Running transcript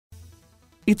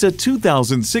It's a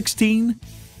 2016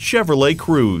 Chevrolet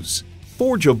Cruze.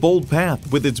 Forge a bold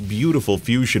path with its beautiful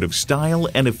fusion of style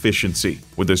and efficiency,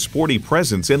 with a sporty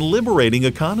presence and liberating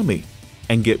economy.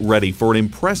 And get ready for an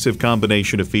impressive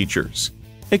combination of features: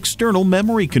 external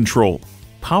memory control,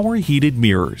 power heated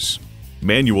mirrors,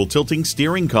 manual tilting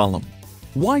steering column,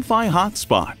 Wi-Fi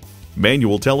hotspot,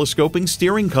 manual telescoping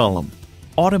steering column,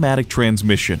 automatic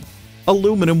transmission,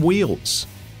 aluminum wheels,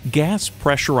 gas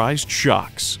pressurized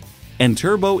shocks, and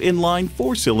turbo inline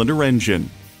 4-cylinder engine.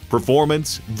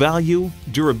 Performance, value,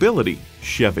 durability,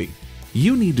 Chevy.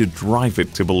 You need to drive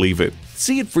it to believe it.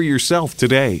 See it for yourself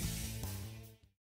today.